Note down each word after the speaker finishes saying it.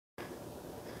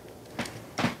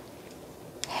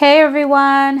Hey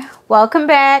everyone, welcome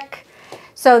back.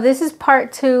 So this is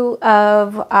part 2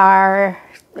 of our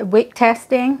wick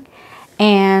testing,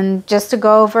 and just to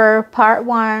go over part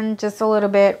 1 just a little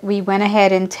bit, we went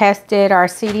ahead and tested our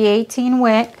CD18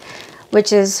 wick,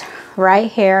 which is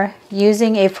right here,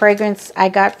 using a fragrance I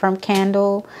got from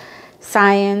Candle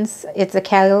Science. It's a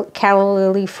calla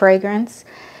lily fragrance,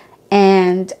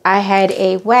 and I had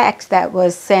a wax that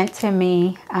was sent to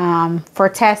me for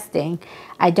testing.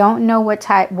 I don't know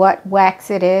what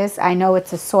wax it is. I know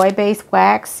it's a soy-based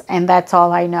wax, and that's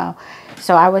all I know.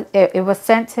 So it was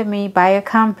sent to me by a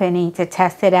company to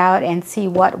test it out and see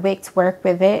what wicks work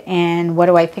with it and what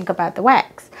do I think about the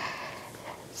wax.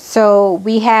 So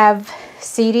we have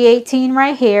CD18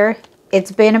 right here.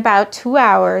 It's been about 2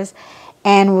 hours,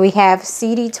 and we have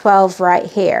CD12 right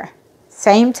here.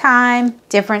 Same time,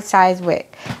 different size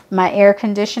wick. My air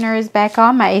conditioner is back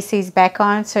on, my AC is back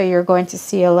on, so you're going to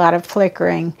see a lot of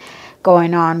flickering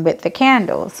going on with the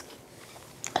candles.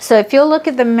 So if you look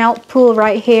at the melt pool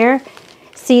right here,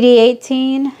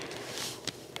 CD18,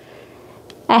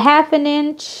 a ½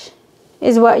 inch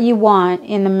is what you want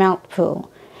in the melt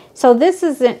pool. So this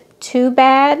isn't too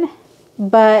bad,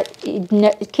 but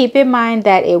keep in mind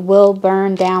that it will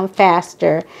burn down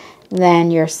faster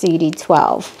than your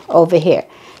CD12 over here.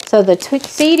 So the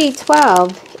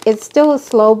CD12, it's still a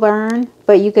slow burn,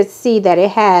 but you could see that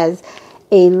it has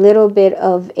a little bit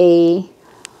of a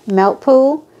melt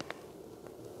pool.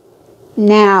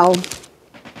 Now,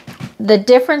 the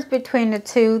difference between the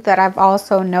two that I've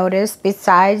also noticed,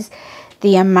 besides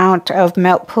the amount of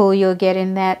melt pool you'll get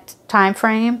in that time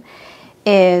frame,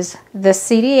 is the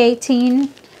CD18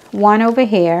 one over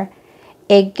here.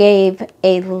 It gave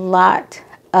a lot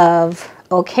of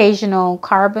occasional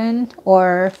carbon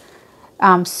or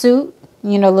soot,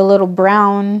 you know, the little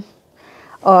brown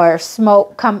or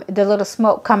smoke, the little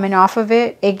smoke coming off of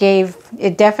it.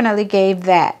 It definitely gave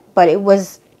that, but it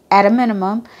was at a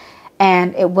minimum,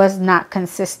 and it was not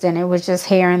consistent. It was just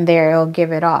here and there, it'll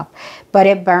give it off, but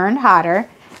it burned hotter.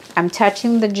 I'm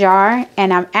touching the jar,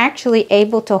 and I'm actually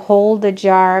able to hold the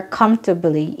jar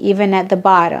comfortably, even at the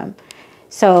bottom.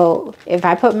 So if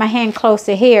I put my hand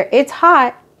closer here, it's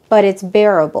hot, but it's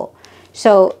bearable.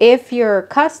 So if your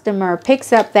customer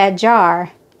picks up that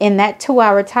jar in that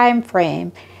 2-hour time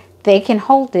frame, they can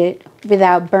hold it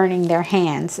without burning their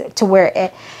hands, to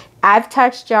where I've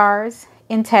touched jars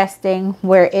in testing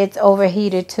where it's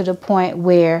overheated to the point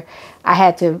where I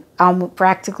had to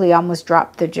practically almost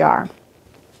drop the jar.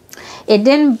 It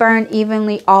didn't burn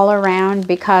evenly all around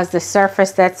because the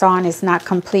surface that's on is not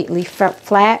completely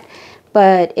flat.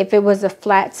 But if it was a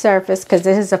flat surface, because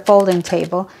this is a folding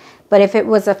table, but if it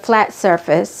was a flat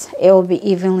surface, it will be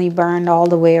evenly burned all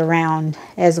the way around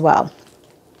as well.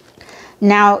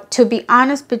 Now, to be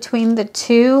honest, between the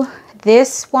two,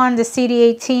 this one, the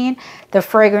CD18, the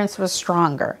fragrance was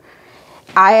stronger.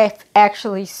 I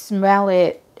actually smell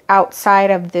it outside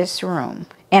of this room.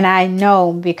 And I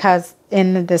know because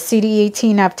in the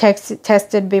CD18 I've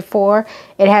tested before,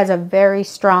 it has a very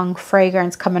strong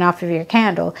fragrance coming off of your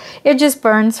candle. It just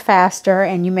burns faster,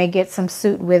 and you may get some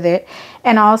soot with it.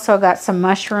 And also got some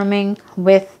mushrooming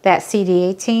with that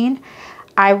CD18.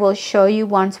 I will show you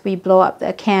once we blow up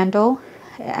the candle,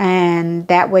 and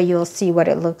that way you'll see what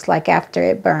it looks like after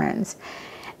it burns.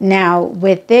 Now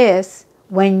with this,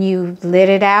 when you lit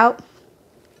it out,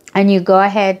 and you go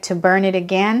ahead to burn it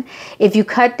again, if you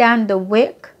cut down the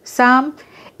wick some,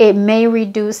 it may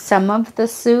reduce some of the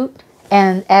soot,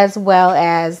 and as well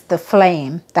as the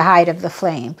flame, the height of the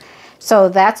flame. So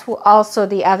that's also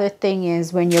the other thing,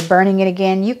 is when you're burning it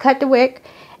again, you cut the wick,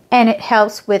 and it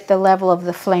helps with the level of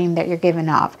the flame that you're giving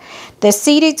off. The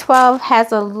CD12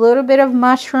 has a little bit of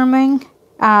mushrooming,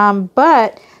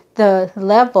 but the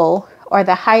level or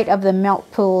the height of the melt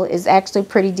pool is actually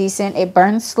pretty decent. It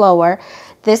burns slower.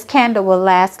 This candle will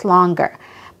last longer,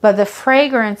 but the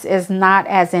fragrance is not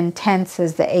as intense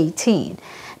as the 18.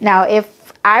 Now,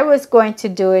 if I was going to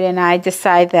do it and I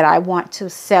decide that I want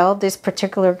to sell this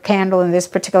particular candle and this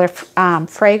particular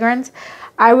fragrance,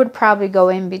 I would probably go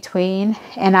in between,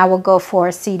 and I will go for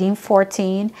a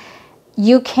CD14.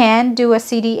 You can do a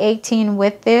CD18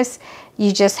 with this.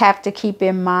 You just have to keep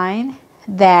in mind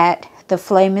that the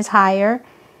flame is higher,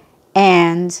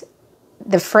 and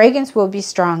the fragrance will be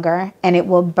stronger, and it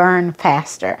will burn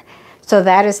faster. So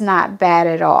that is not bad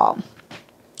at all.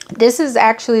 This is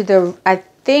actually I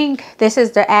think this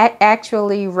is the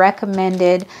actually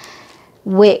recommended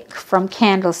wick from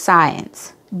Candle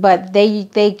Science. But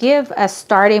they give a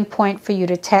starting point for you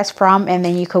to test from, and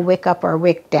then you could wick up or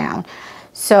wick down.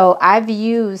 So I've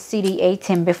used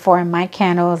CD18 before in my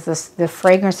candles. The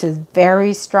fragrance is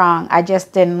very strong. I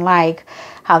just didn't like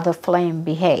how the flame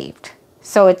behaved.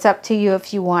 So it's up to you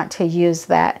if you want to use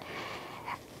that.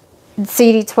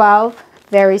 CD12,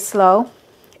 very slow.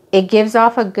 It gives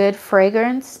off a good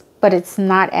fragrance, but it's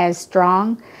not as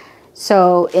strong.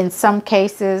 So in some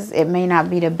cases, it may not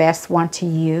be the best one to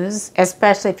use,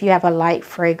 especially if you have a light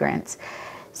fragrance.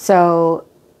 So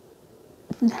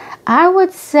I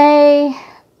would say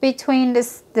between the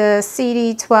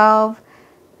CD12,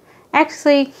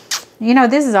 actually, you know,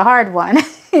 this is a hard one.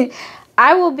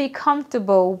 I will be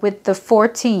comfortable with the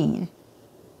 14,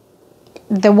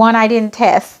 the one I didn't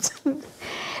test.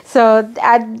 So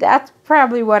that's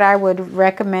probably what I would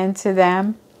recommend to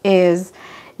them, is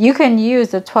you can use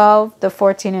the 12, the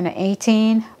 14, and the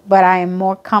 18, but I am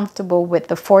more comfortable with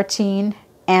the 14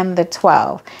 and the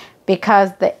 12,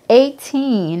 because the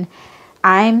 18,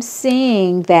 I'm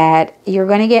seeing that you're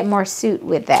going to get more soot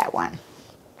with that one.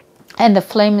 And the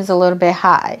flame is a little bit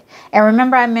high. And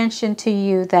remember, I mentioned to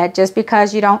you that just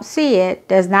because you don't see it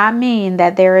does not mean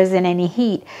that there isn't any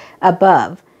heat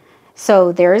above.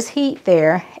 So there is heat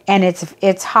there, and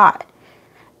it's hot,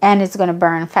 and it's going to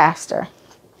burn faster.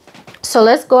 So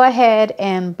let's go ahead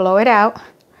and blow it out,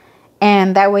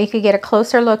 and that way you can get a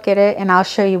closer look at it, and I'll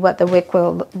show you what the wick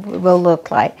will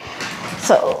look like.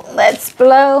 So let's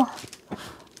blow.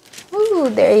 Ooh,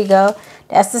 there you go.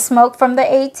 That's the smoke from the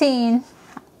 18.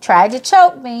 Tried to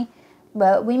choke me,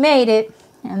 but we made it.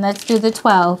 And let's do the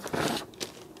 12.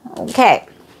 Okay.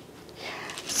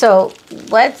 So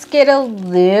let's get a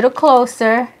little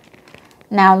closer.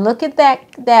 Now look at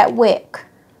that wick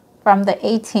from the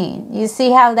 18. You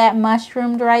see how that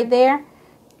mushroomed right there?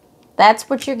 That's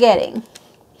what you're getting.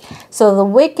 So the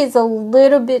wick is a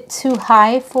little bit too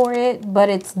high for it, but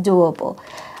it's doable.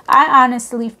 I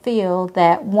honestly feel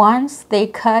that once they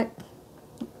cut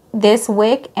this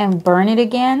wick and burn it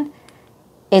again,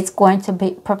 it's going to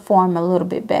perform a little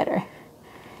bit better.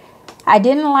 I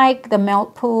didn't like the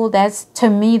melt pool. To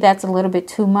me, that's a little bit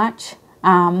too much.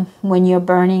 When you're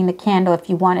burning the candle, if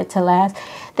you want it to last,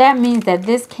 that means that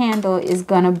this candle is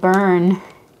going to burn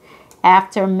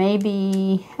after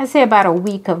maybe, I'd say about a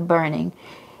week of burning.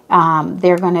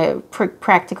 They're going to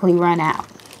practically run out.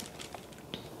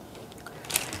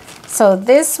 So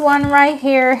this one right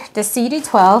here, the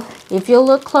CD12, if you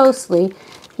look closely,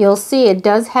 you'll see it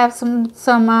does have some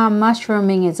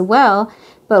mushrooming as well.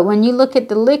 But when you look at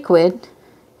the liquid,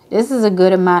 this is a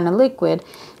good amount of liquid,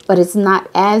 but it's not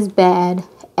as bad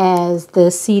as the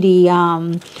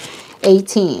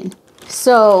CD18.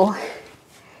 So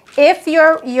if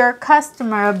your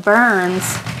customer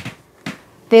burns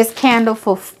this candle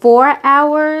for 4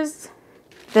 hours,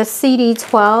 the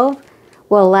CD12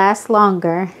 will last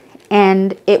longer,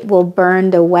 and it will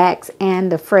burn the wax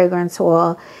and the fragrance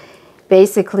oil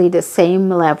basically the same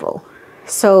level.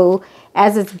 So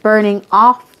as it's burning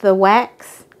off the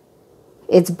wax,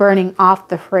 it's burning off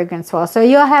the fragrance oil. So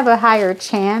you'll have a higher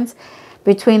chance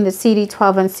between the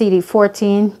CD12 and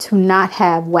CD14 to not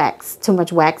have wax, too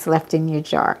much wax left in your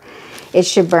jar. It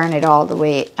should burn it all the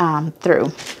way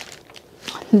through.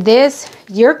 This,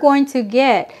 you're going to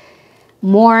get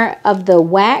more of the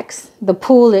wax, the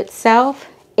pool itself.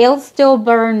 It'll still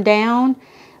burn down,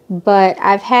 but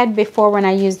I've had before when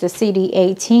I used the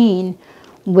CD18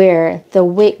 where the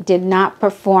wick did not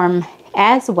perform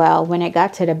as well when it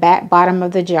got to the bottom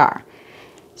of the jar.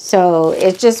 So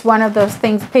it's just one of those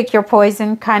things, pick your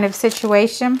poison kind of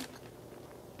situation,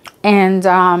 and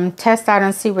test out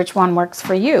and see which one works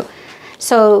for you.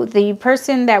 So the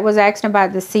person that was asking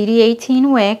about the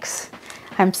CD18 wicks,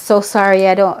 I'm so sorry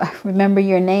I don't remember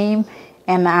your name,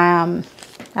 and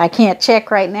I can't check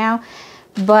right now,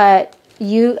 but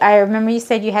I remember you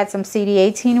said you had some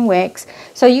CD18 wicks,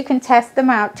 so you can test them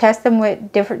out, test them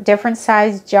with different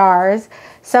size jars.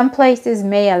 Some places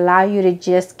may allow you to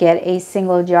just get a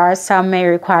single jar. Some may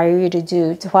require you to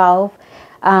do 12.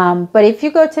 But if you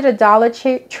go to the Dollar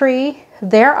Tree,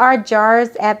 there are jars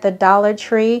at the Dollar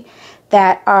Tree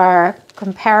that are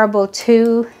comparable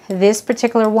to this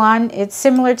particular one. It's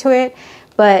similar to it,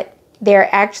 but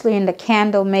they're actually in the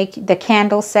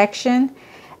candle section.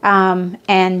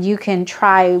 And you can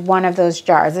try one of those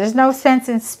jars. There's no sense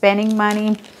in spending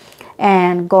money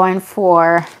and going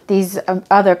for these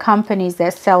other companies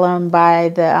that sell them by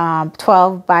the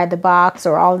 12 by the box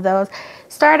or all of those.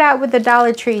 Start out with the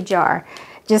Dollar Tree jar.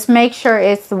 Just make sure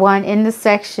it's the one in the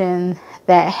section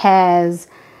that has,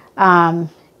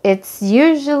 it's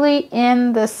usually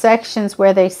in the sections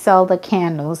where they sell the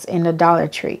candles in the Dollar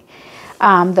Tree.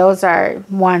 Those are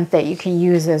ones that you can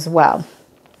use as well.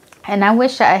 And I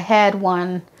wish I had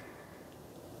one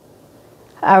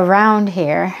around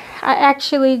here. I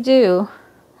actually do.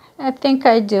 I think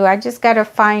I do. I just got to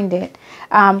find it.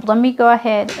 Let me go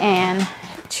ahead and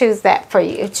choose that for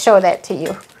you, show that to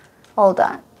you. Hold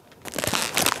on.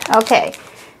 Okay,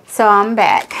 so I'm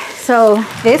back. So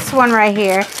this one right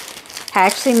here, I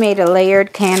actually made a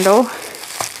layered candle.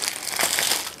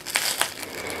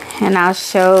 And I'll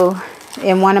show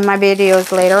in one of my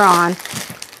videos later on.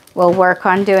 We'll work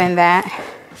on doing that.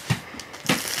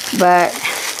 But,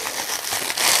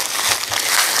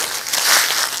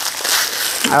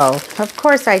 oh, of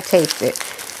course I taped it.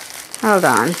 Hold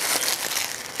on.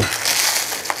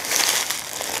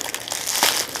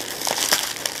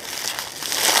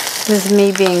 This is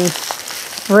me being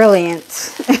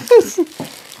brilliant.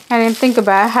 I didn't think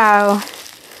about how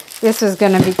this was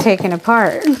going to be taken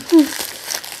apart.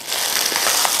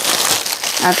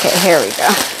 Okay, here we go.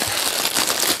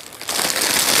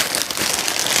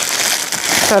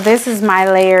 So this is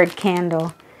my layered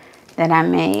candle that I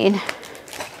made.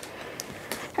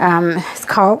 It's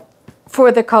called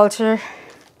For the Culture.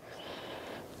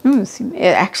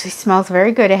 It actually smells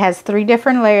very good. It has 3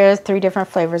 different layers, 3 different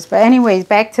flavors. But anyways,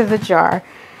 back to the jar.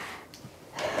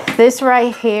 This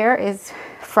right here is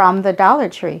from the Dollar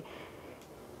Tree.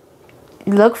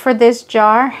 Look for this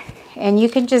jar, and you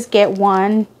can just get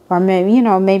one, or maybe, you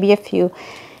know, maybe a few,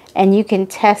 and you can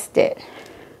test it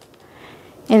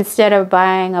instead of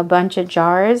buying a bunch of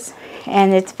jars.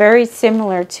 And it's very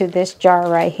similar to this jar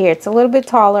right here. It's a little bit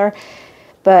taller,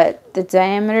 but the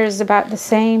diameter is about the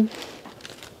same.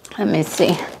 Let me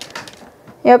see.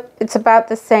 Yep, it's about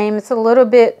the same. It's a little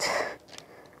bit,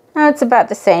 no, it's about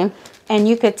the same. And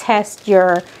you could test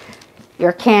your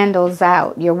candles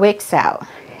out, your wicks out.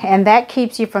 And that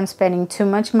keeps you from spending too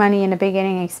much money in the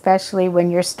beginning, especially when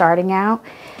you're starting out.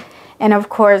 And of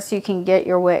course, you can get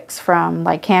your wicks from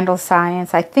like Candle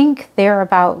Science. I think they're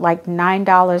about like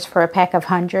 $9 for a pack of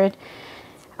 100.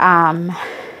 I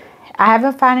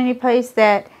haven't found any place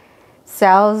that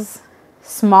sells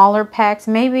smaller packs.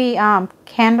 Maybe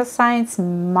Candle Science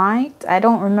might. I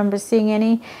don't remember seeing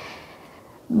any.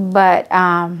 But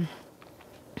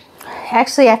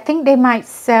actually, I think they might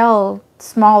sell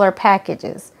smaller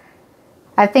packages.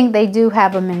 I think they do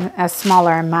have them in a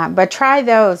smaller amount, but try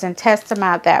those and test them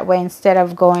out that way instead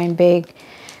of going big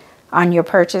on your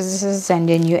purchases, and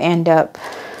then you end up,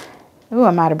 ooh,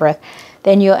 I'm out of breath,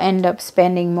 then you'll end up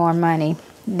spending more money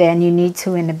than you need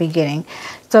to in the beginning.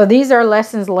 So these are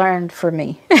lessons learned for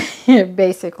me,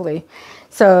 basically.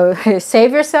 So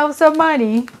save yourself some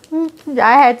money.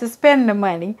 I had to spend the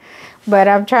money, but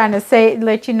I'm trying to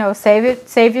let you know,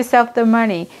 save yourself the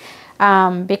money.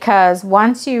 Because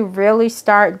once you really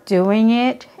start doing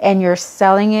it and you're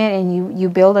selling it and you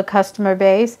build a customer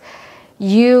base,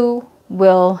 you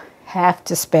will have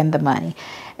to spend the money.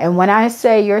 And when I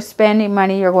say you're spending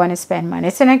money, you're going to spend money.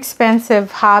 It's an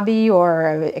expensive hobby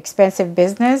or expensive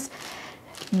business,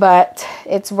 but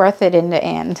it's worth it in the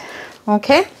end.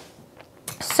 Okay?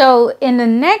 So in the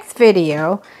next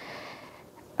video,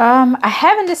 I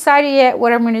haven't decided yet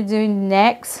what I'm going to do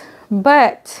next,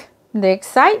 but the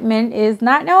excitement is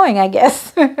not knowing, I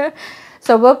guess.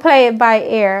 So we'll play it by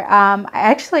ear.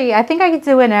 Actually, I think I could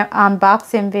do an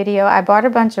unboxing video. I bought a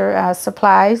bunch of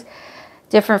supplies,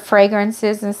 different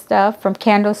fragrances and stuff from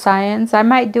Candle Science. I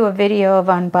might do a video of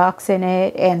unboxing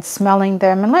it and smelling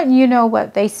them and letting you know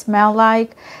what they smell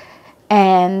like,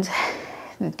 and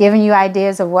giving you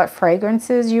ideas of what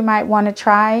fragrances you might want to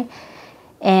try.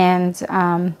 And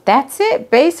that's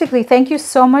it, basically. Thank you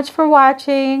so much for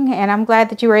watching, and I'm glad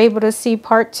that you were able to see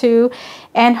part 2,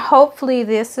 and hopefully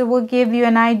this will give you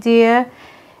an idea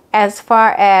as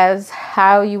far as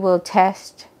how you will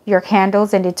test your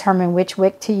candles and determine which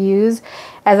wick to use.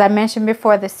 As I mentioned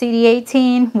before, the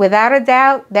CD18, without a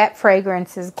doubt, that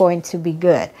fragrance is going to be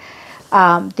good.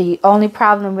 The only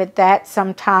problem with that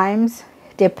sometimes,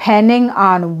 depending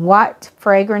on what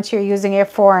fragrance you're using it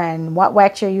for and what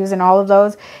wax you're using, all of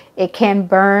those, it can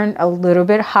burn a little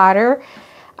bit hotter,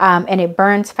 and it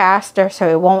burns faster, so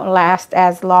it won't last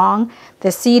as long. The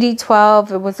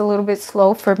CD12, it was a little bit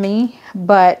slow for me,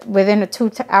 but within a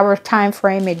 2-hour time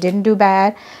frame, it didn't do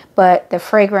bad. But the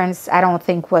fragrance, I don't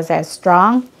think, was as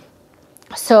strong.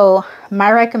 So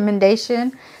my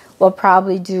recommendation will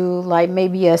probably do like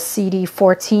maybe a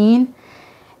CD14,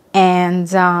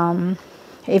 and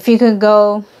if you can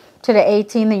go to the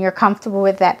 18 and you're comfortable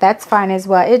with that, that's fine as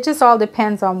well. It just all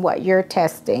depends on what you're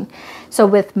testing. So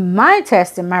with my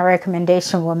testing, my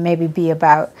recommendation will maybe be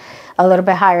about a little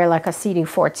bit higher, like a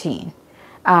CD14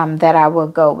 that I will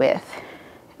go with.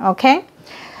 Okay,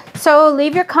 so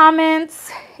leave your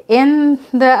comments in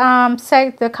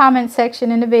the comment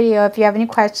section in the video. If you have any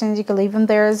questions, you can leave them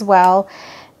there as well.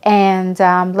 And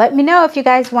let me know if you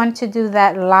guys want to do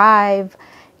that live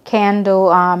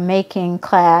candle making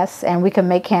class, and we can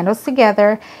make candles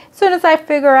together. As soon as I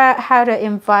figure out how to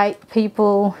invite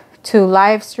people to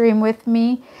live stream with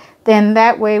me, then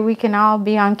that way we can all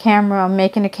be on camera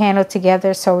making a candle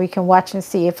together, so we can watch and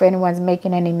see if anyone's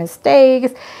making any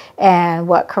mistakes and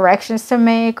what corrections to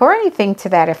make or anything to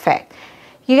that effect.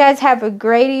 You guys have a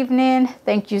great evening.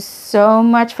 Thank you so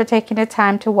much for taking the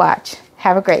time to watch.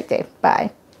 Have a great day.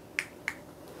 Bye.